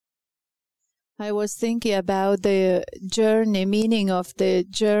I was thinking about the journey, meaning of the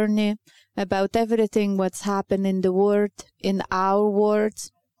journey, about everything what's happened in the world, in our world,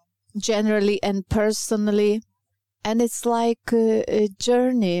 generally and personally. And it's like a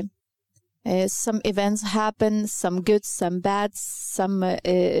journey. Some events happen, some good, some bad, some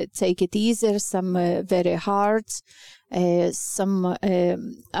take it easier, some very hard. Some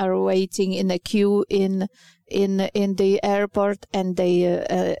are waiting in a queue in the airport and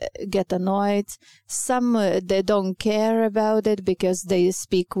they get annoyed. Some they don't care about it because they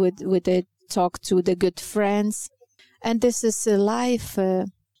speak they talk to the good friends. And this is a life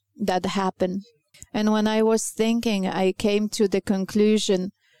that happened. And when I was thinking, I came to the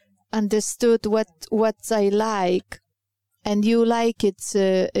conclusion, understood what I like, and you like it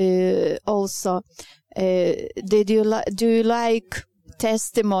also. Do you like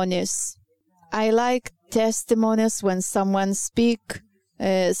testimonies? I like testimonies when someone speak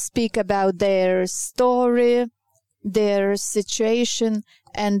about their story, their situation,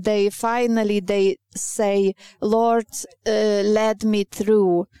 and they say, Lord, led me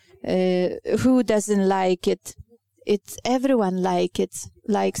through. Who doesn't like it? Everyone likes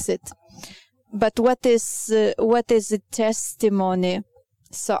it. But what is a testimony?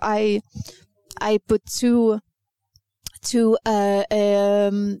 So I put two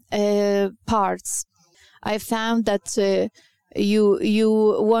parts. I found that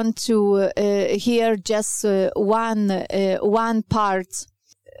you want to hear just one part,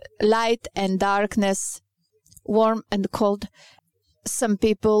 light and darkness, warm and cold. Some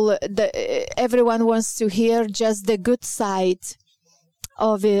people, everyone wants to hear just the good side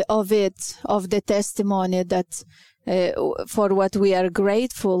of the testimony, that for what we are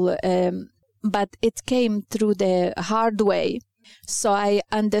grateful. But it came through the hard way. So I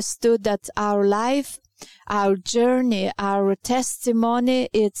understood that our life, our journey, our testimony,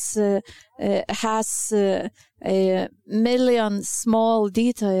 has a million small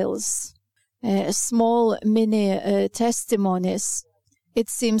details, small mini testimonies. It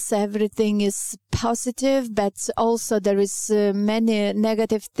seems everything is positive, but also there is many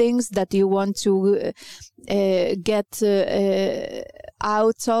negative things that you want to get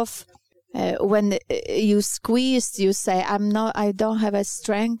out of. When you squeeze, you say, I don't have a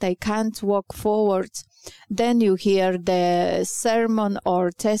strength, I can't walk forward. Then you hear the sermon or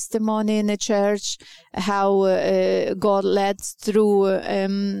testimony in the church, how God led through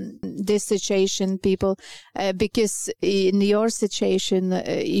this situation, people. Because in your situation,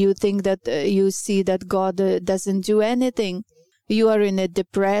 you think that you see that God doesn't do anything. You are in a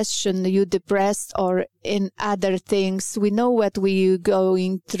depression, you depressed, or in other things. We know what we're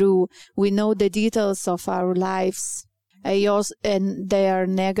going through. We know the details of our lives. And they are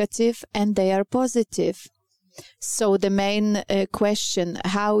negative and they are positive. So the main question,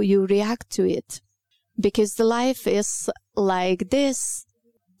 how you react to it. Because the life is like this.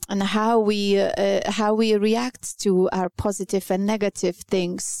 And how we react to our positive and negative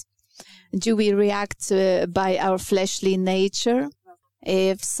things. Do we react by our fleshly nature?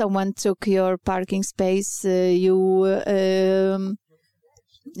 If someone took your parking space, you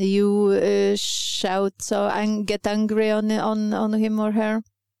shout and get angry on him or her,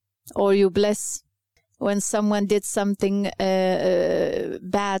 or you bless. When someone did something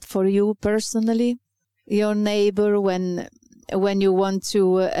bad for you personally, your neighbor, when you want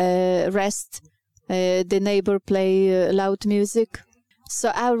to rest, the neighbor play loud music.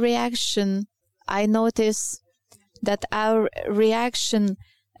 So our reaction, I notice that our reaction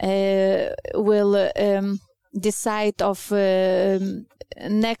will decide of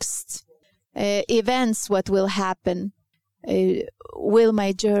next events, what will happen. Will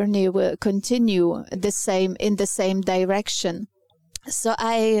my journey will continue in the same direction? So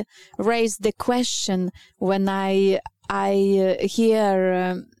I raise the question when I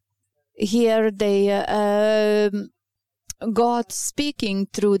hear the God speaking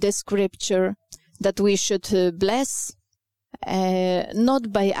through the scripture that we should bless,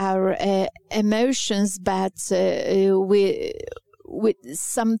 not by our emotions, but with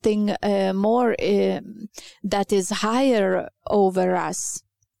something more that is higher over us.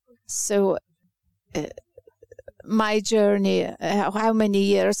 So my journey, how many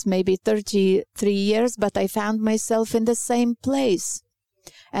years? Maybe 33 years, but I found myself in the same place.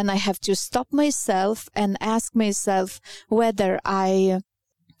 And I have to stop myself and ask myself whether I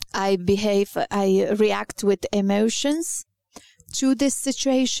react with emotions to this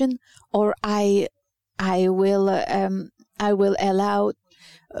situation, or I will allow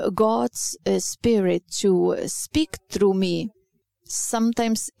God's Spirit to speak through me.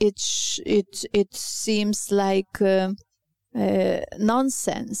 Sometimes it seems like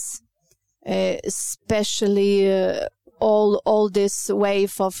nonsense. especially all this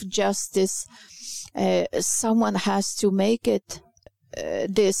wave of justice. Someone has to make it,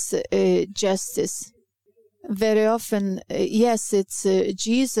 this justice. Very often, yes, it's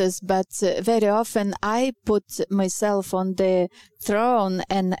Jesus, but very often I put myself on the throne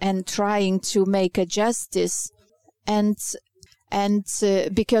and trying to make a justice, and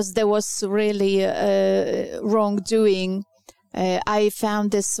because there was really wrongdoing, I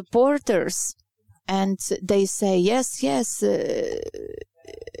found the supporters, and they say, yes,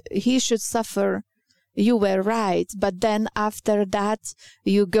 he should suffer. You were right. But then after that,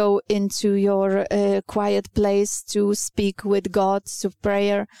 you go into your quiet place to speak with God, to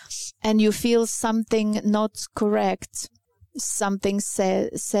prayer, and you feel something not correct. Something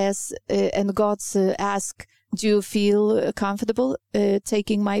says, and God asks, do you feel comfortable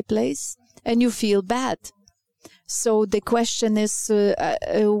taking my place? And you feel bad. So the question is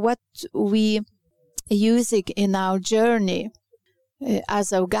what we using in our journey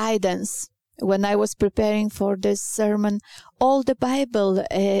as our guidance. When I was preparing for this sermon, all the Bible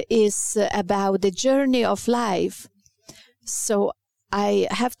is about the journey of life. So I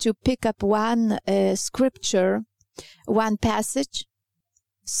have to pick up one scripture, one passage.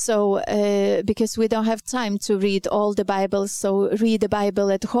 So because we don't have time to read all the Bible, so read the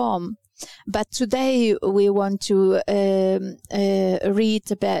Bible at home. But today we want to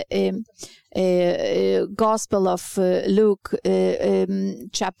read about Gospel of Luke,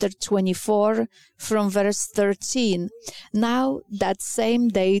 chapter 24, from verse 13. Now, that same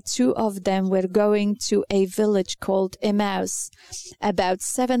day, two of them were going to a village called Emmaus, about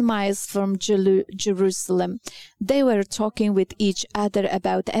 7 miles from Jerusalem. They were talking with each other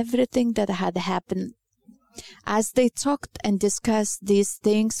about everything that had happened. As they talked and discussed these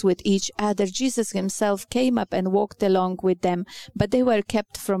things with each other, Jesus himself came up and walked along with them, but they were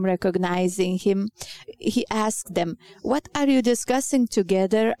kept from recognizing him. He asked them, "What are you discussing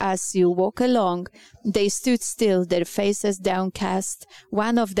together as you walk along?" They stood still, their faces downcast.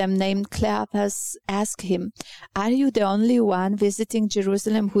 One of them, named Cleopas, asked him, "Are you the only one visiting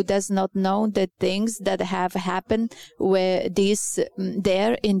Jerusalem who does not know the things that have happened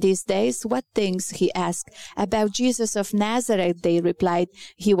there in these days?" "What things?" he asked. "About Jesus of Nazareth," they replied.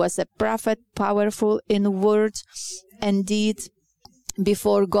 "He was a prophet, powerful in word and deed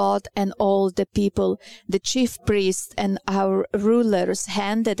before God and all the people. The chief priests and our rulers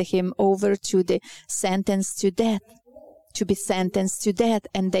handed him over to be sentenced to death,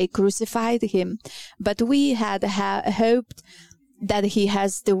 and they crucified him. But we had hoped that he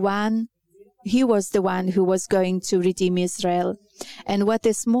was the one who was going to redeem Israel. And what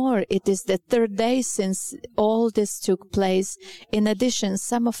is more, it is the third day since all this took place. In addition,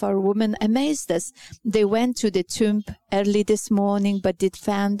 some of our women amazed us. They went to the tomb early this morning, but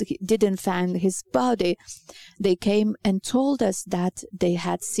didn't find his body. They came and told us that they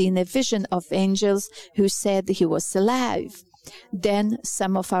had seen a vision of angels who said he was alive. Then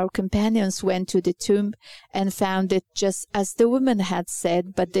some of our companions went to the tomb and found it just as the woman had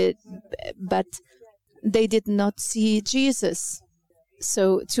said, but they did not see Jesus."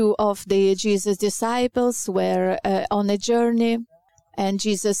 So two of the Jesus disciples were on a journey, and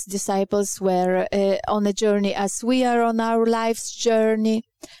Jesus' disciples were on a journey as we are on our life's journey.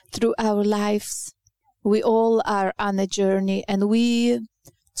 Through our lives, we all are on a journey, and we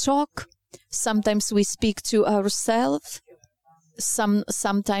talk. Sometimes we speak to ourselves,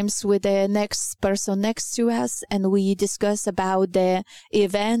 sometimes with the next person next to us, and we discuss about the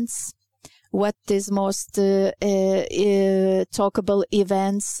events. What is most talkable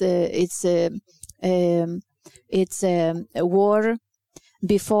events? It's a war.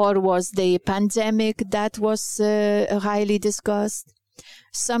 Before was the pandemic that was highly discussed.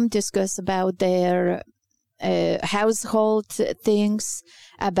 Some discuss about their household things,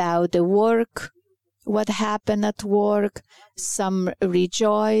 about the work, what happened at work. Some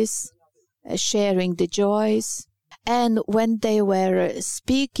rejoice, sharing the joys. And when they were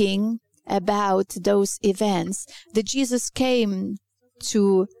speaking about those events, the Jesus came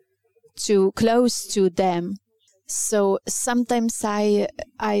to close to them. So sometimes I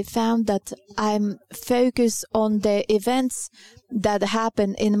found that I'm focused on the events that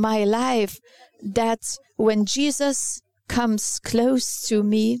happen in my life, that when Jesus comes close to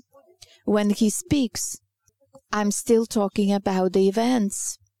me, when he speaks, I'm still talking about the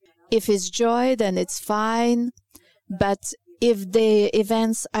events. If it's joy, then it's fine. But if the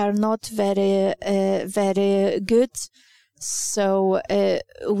events are not very good, so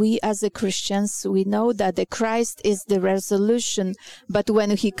we as a Christians, we know that the Christ is the resolution. But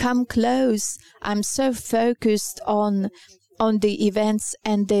when he come close, I'm so focused on on the events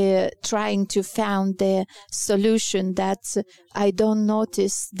and trying to find the solution, that I don't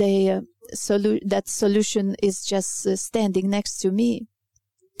notice that solution is just standing next to me.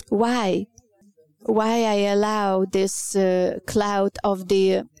 Why I allow this cloud of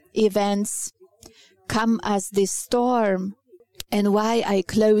the events come as this storm, and why I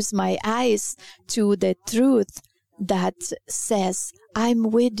close my eyes to the truth that says, I'm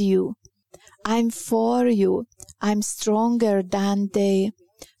with you, I'm for you, I'm stronger than the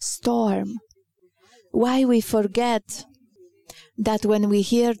storm. Why we forget that when we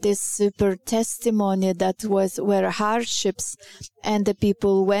hear this super testimony that were hardships and the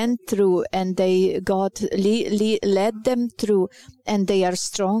people went through and they God led them through and they are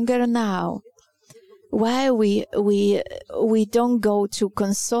stronger now. Why we don't go to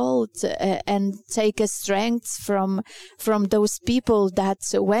consult and take a strength from those people that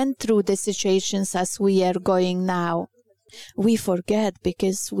went through the situations as we are going now? We forget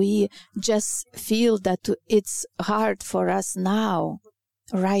because we just feel that it's hard for us now,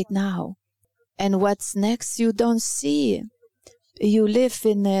 right now. And what's next you don't see. You live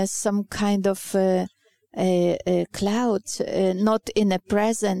in some kind of a cloud, not in a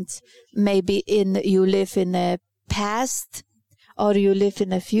present. Maybe you live in a past, or you live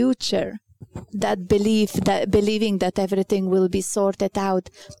in a future. Believing that everything will be sorted out,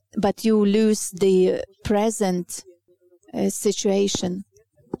 but you lose the present situation.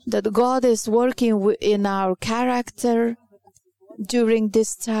 That God is working in our character during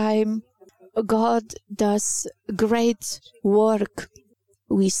this time. God does great work.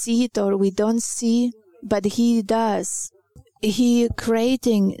 We see it or we don't see, but He does. He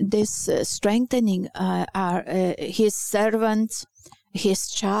creating this strengthening His servant, His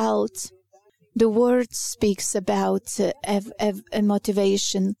child. The word speaks about a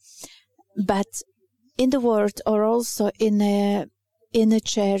motivation, but in the word or also in a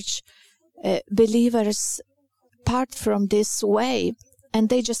church, believers part from this way and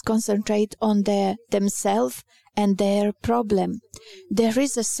they just concentrate on themselves and their problem. There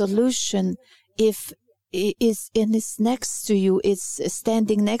is a solution if is next to you, is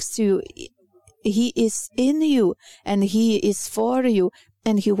standing next to you. He is in you and He is for you,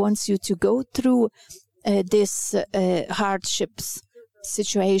 and He wants you to go through this hardships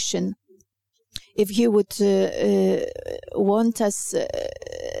situation. If He would want us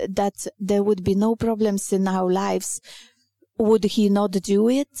that there would be no problems in our lives, would He not do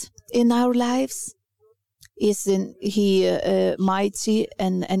it in our lives? Isn't He mighty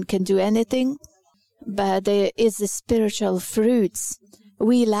and can do anything? But there is the spiritual fruits.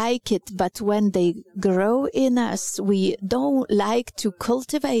 We like it, but when they grow in us, we don't like to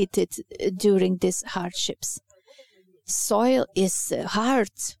cultivate it during these hardships. Soil is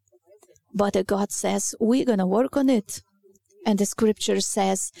hard, but God says we're going to work on it. And the scripture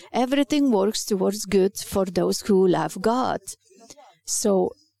says everything works towards good for those who love God.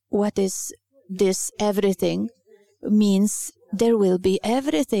 So what is this everything? Means there will be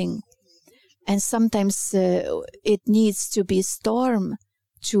everything. And sometimes it needs to be storm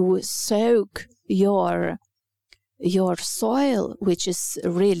to soak your soil, which is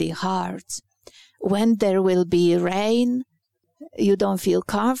really hard. When there will be rain, you don't feel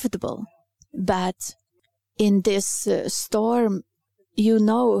comfortable. But in this storm, you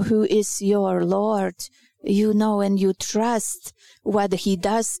know who is your Lord. You know and you trust what He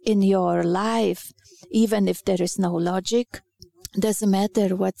does in your life, even if there is no logic. Doesn't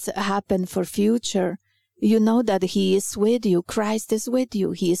matter what's happened for future. You know that He is with you. Christ is with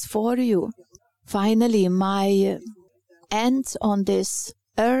you. He is for you. Finally, my end on this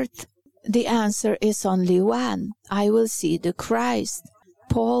earth, the answer is only one. I will see the Christ.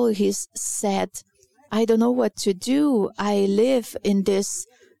 Paul, he said, I don't know what to do. I live in this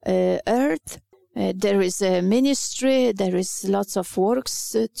earth. There is a ministry. There is lots of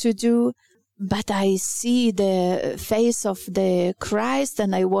works to do. But I see the face of the Christ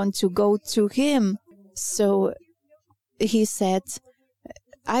and I want to go to Him. So he said,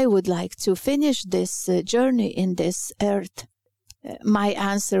 I would like to finish this journey in this earth. My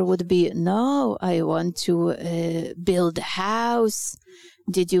answer would be, no, I want to build a house.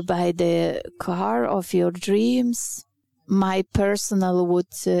 Did you buy the car of your dreams? My personal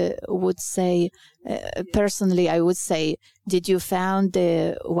would say, personally, I would say, did you found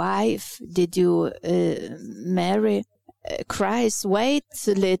the wife? Did you marry Christ? Wait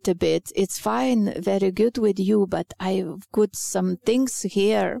a little bit. It's fine, very good with you, but I've got some things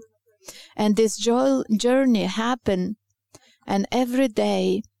here. And this journey happened. And every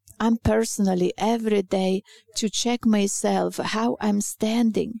day, I'm personally, every day, to check myself, how I'm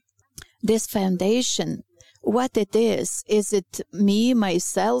standing. This foundation, what it is. Is it me,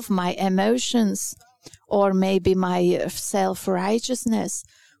 myself, my emotions, or maybe my self-righteousness,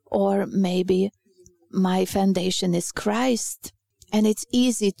 or maybe my foundation is Christ? And it's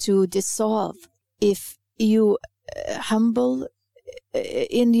easy to dissolve if you humble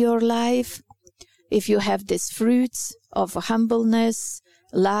in your life, if you have these fruits of humbleness,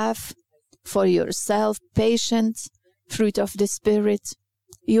 love for yourself, patience, fruit of the Spirit,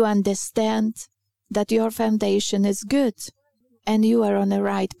 you understand that your foundation is good and you are on the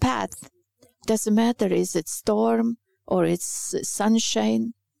right path. Doesn't matter, is it storm or it's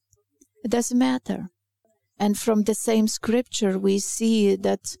sunshine? It doesn't matter. And from the same scripture, we see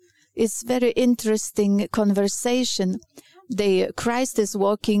that it's very interesting conversation. Christ is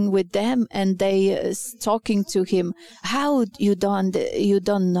walking with them, and they talking to him. How you don't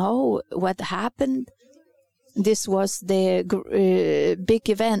know what happened? This was the big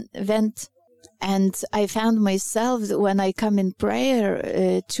event, and I found myself when I come in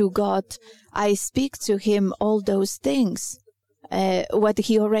prayer to God, I speak to Him all those things, what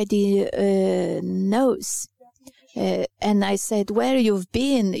He already knows. And I said, where you've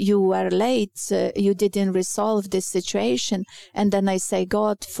been, you were late, you didn't resolve this situation. And then I say,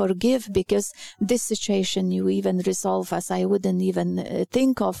 God, forgive, because this situation you even resolve as I wouldn't even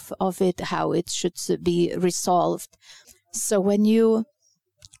think of it, how it should be resolved. So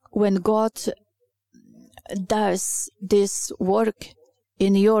when God does this work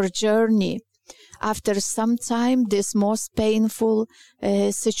in your journey, after some time, these most painful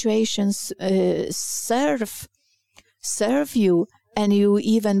situations serve you, and you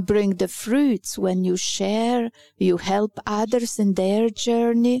even bring the fruits when you share, you help others in their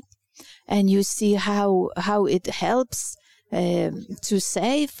journey, and you see how it helps to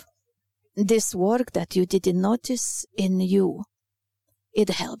save. This work that you didn't notice in you, it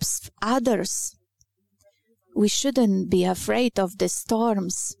helps others. We shouldn't be afraid of the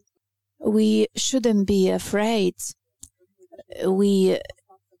storms. We shouldn't be afraid. The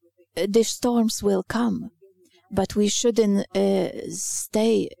storms will come. But we shouldn't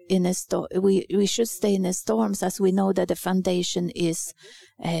stay in a storm. We should stay in the storms, as we know that the foundation is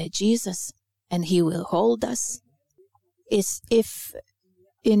Jesus, and He will hold us. If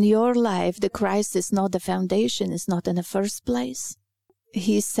in your life the Christ is not the foundation, is not in the first place,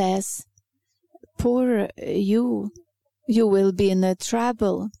 He says, poor you will be in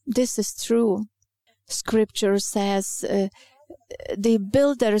trouble. This is true. Scripture says, the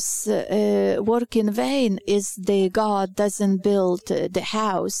builders work in vain is the God doesn't build the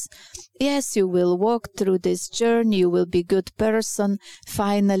house. Yes, you will walk through this journey, you will be a good person.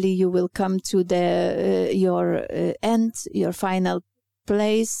 Finally, you will come to your end, your final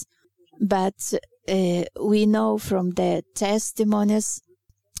place. But we know from the testimonies,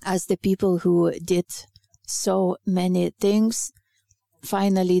 as the people who did so many things,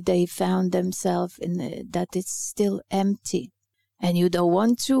 finally they found themselves that it's still empty. And you don't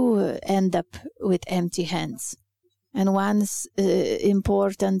want to end up with empty hands. And one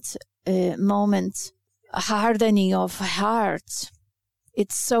important moment, hardening of heart.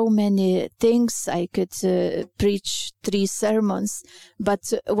 It's so many things. I could preach 3 sermons,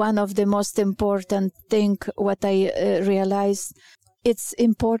 but one of the most important thing, what I realized, it's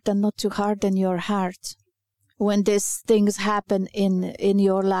important not to harden your heart. When these things happen in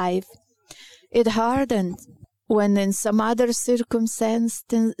your life, it hardened. When in some other circumstances,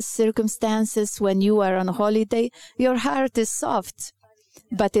 when you are on holiday, your heart is soft.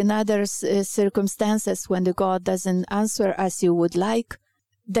 But in other circumstances, when the God doesn't answer as you would like,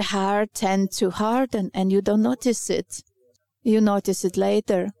 the heart tends to harden, and you don't notice it. You notice it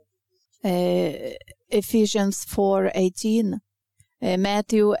later. Ephesians 4:18,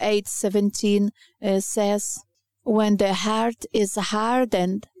 Matthew 8:17 says, when the heart is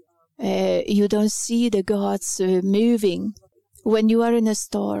hardened, you don't see the gods moving. When you are in a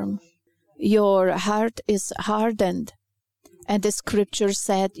storm, your heart is hardened. And the scripture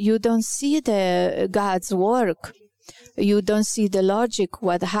said, you don't see the God's work. You don't see the logic.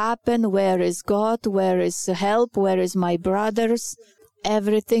 What happened? Where is God? Where is help? Where is my brothers?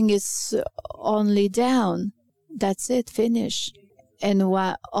 Everything is only down. That's it, finish. And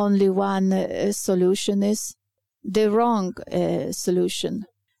only one solution is the wrong solution.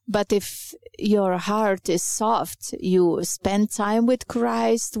 But if your heart is soft, you spend time with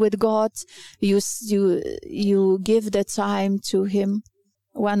Christ, with God, you give the time to Him.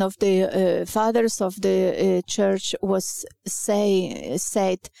 One of the fathers of the church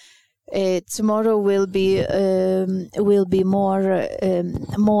said, Tomorrow will be more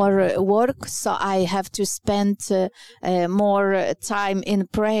work, so I have to spend more time in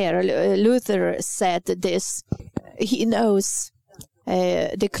prayer. Luther said this. He knows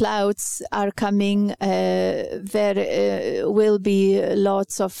the clouds are coming. There will be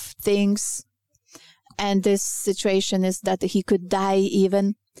lots of things, and this situation is that he could die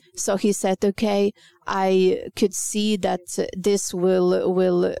even. So he said, okay, I could see that this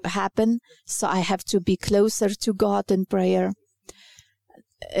will happen, so I have to be closer to God in prayer.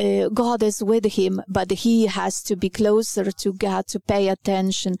 God is with him, but he has to be closer to God to pay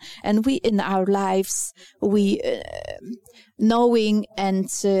attention. And we in our lives, we knowing and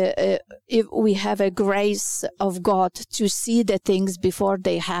if we have a grace of God to see the things before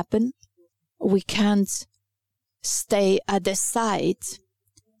they happen, we can't stay at the side.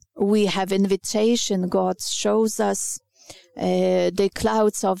 We have invitation. God shows us the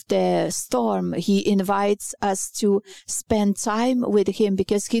clouds of the storm. He invites us to spend time with him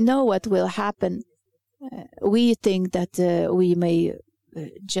because he knows what will happen. We think that we may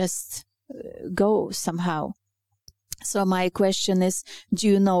just go somehow. So my question is, do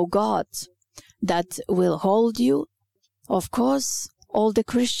you know God that will hold you? Of course, all the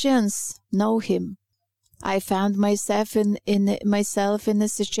Christians know him. I found myself in a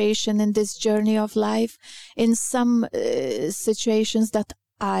situation in this journey of life, in some situations that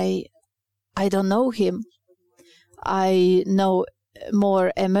I don't know him. I know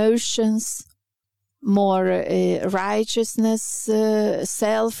more emotions, more righteousness,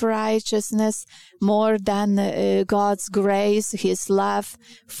 self-righteousness, more than God's grace, his love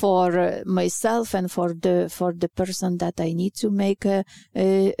for myself and for the person that I need to make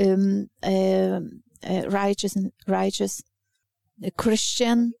righteous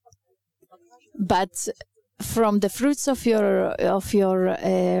Christian. But from the fruits of your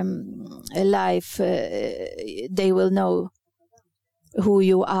life, they will know who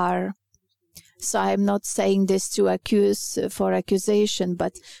you are. So I'm not saying this to accuse for accusation,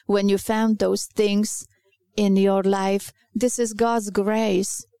 but when you found those things in your life, this is God's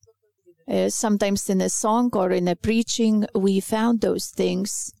grace. Sometimes in a song or in a preaching, we found those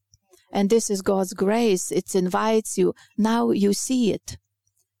things. And this is God's grace. It invites you. Now you see it.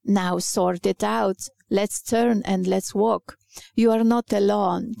 Now sort it out. Let's turn and let's walk. You are not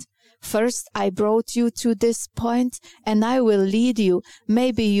alone. First, I brought you to this point, and I will lead you.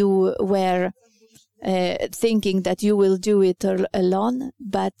 Maybe you were thinking that you will do it alone,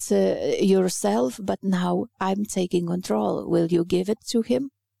 but yourself. But now I'm taking control. Will you give it to him?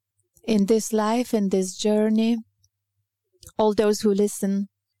 In this life, in this journey, all those who listen,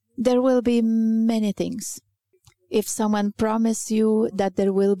 there will be many things. If someone promised you that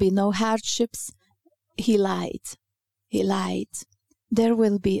there will be no hardships, he lied. He lied. There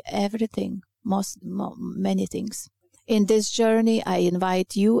will be everything, many things. In this journey, I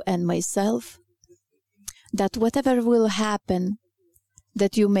invite you and myself that whatever will happen,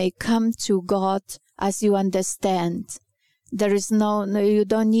 that you may come to God as you understand. There is you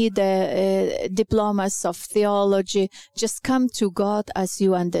don't need diplomas of theology. Just come to God as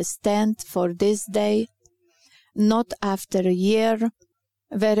you understand for this day, not after a year.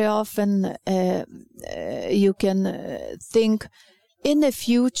 Very often you can think in the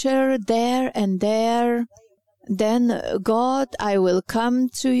future, there and there, then God, I will come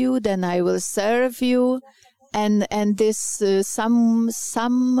to you, then I will serve you, and this some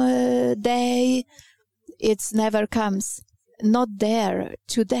day, it never comes. Not there,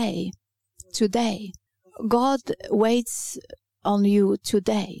 today. God waits on you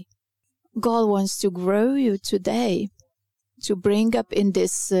today. God wants to grow you today, to bring up in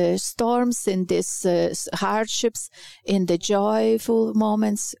these storms, in these hardships, in the joyful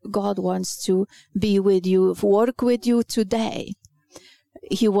moments. God wants to be with you, work with you today.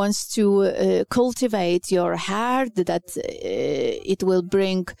 He wants to cultivate your heart, that it will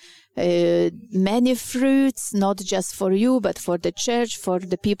bring many fruits, not just for you, but for the church, for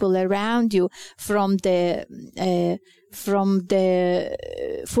the people around you. From the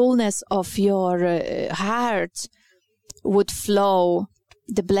fullness of your heart would flow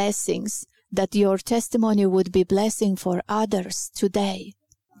the blessings, that your testimony would be blessing for others today.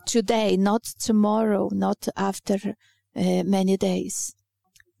 Today, not tomorrow, not after many days.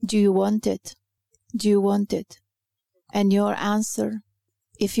 Do you want it? Do you want it? And your answer,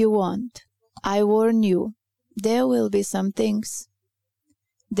 if you want, I warn you, there will be some things.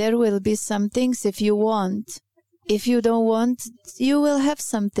 There will be some things if you want. If you don't want, you will have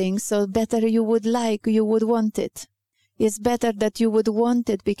some things, so better you would want it. It's better that you would want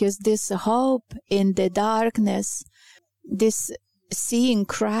it, because this hope in the darkness, this seeing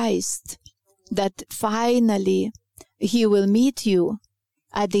Christ, that finally He will meet you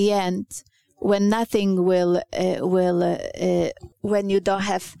at the end, when nothing when you don't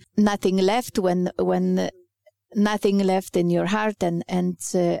have nothing left, when nothing left in your heart and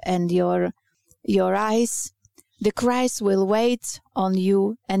your eyes, the Christ will wait on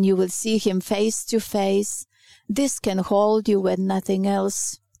you, and you will see Him face to face. This can hold you when nothing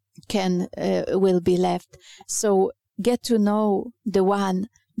else will be left. So get to know the one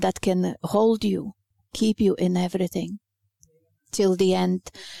that can hold you, keep you in everything till the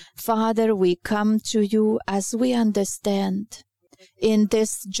end. Father, we come to you as we understand in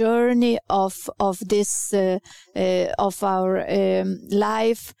this journey of this of our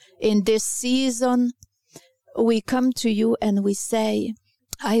life, in this season. We come to you and we say,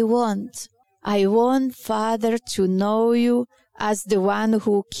 I want, Father, to know you as the one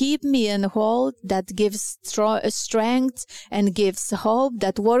who keep me in hold, that gives strength and gives hope,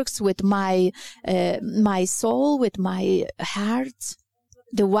 that works with my soul, with my heart,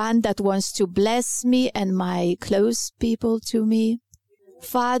 the one that wants to bless me and my close people to me.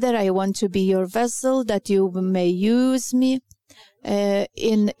 Father, I want to be your vessel, that you may use me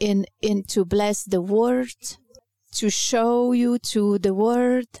in to bless the word, to show you to the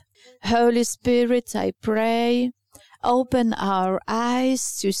word. Holy Spirit, I pray, open our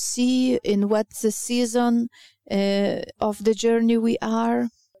eyes to see in what the season of the journey we are,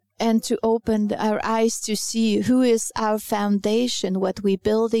 and to open our eyes to see who is our foundation, what we're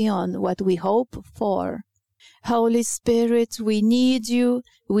building on, what we hope for. Holy Spirit, we need you.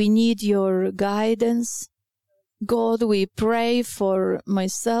 We need your guidance. God, we pray for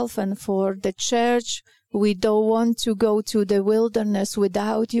myself and for the church. We don't want to go to the wilderness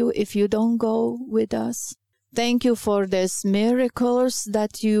without you if you don't go with us. Thank you for these miracles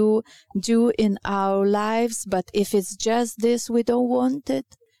that you do in our lives, but if it's just this, we don't want it.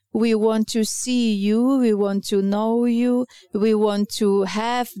 We want to see you, we want to know you, we want to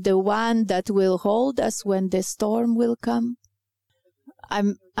have the one that will hold us when the storm will come.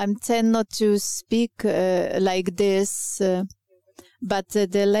 I'm tend not to speak like this, but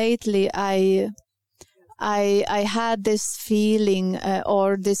lately I had this feeling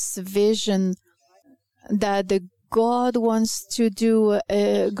or this vision that God wants to do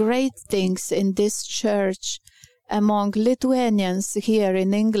great things in this church among Lithuanians here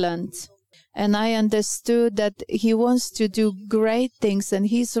in England. And I understood that He wants to do great things, and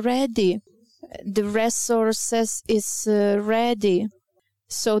He's ready. The resources is ready.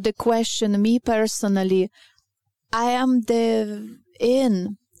 So the question, me personally, I am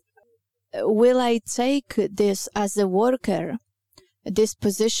will I take this as a worker, these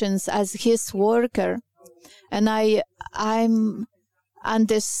positions as His worker? And I'm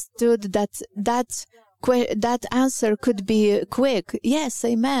understood that answer could be quick. Yes,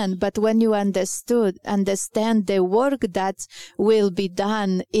 amen. But when you understand the work that will be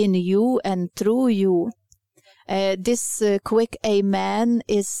done in you and through you, this quick amen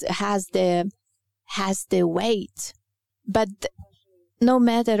has the weight. But no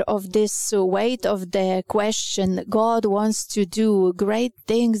matter of this weight of the question, God wants to do great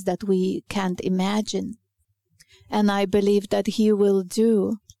things that we can't imagine. And I believe that He will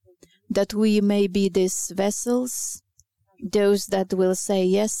do, that we may be these vessels, those that will say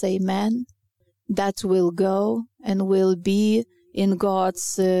yes, amen, that will go and will be in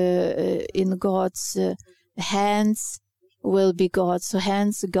God's hands, will be God's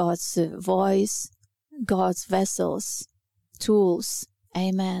hands, God's voice, God's vessels, tools.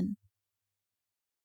 Amen.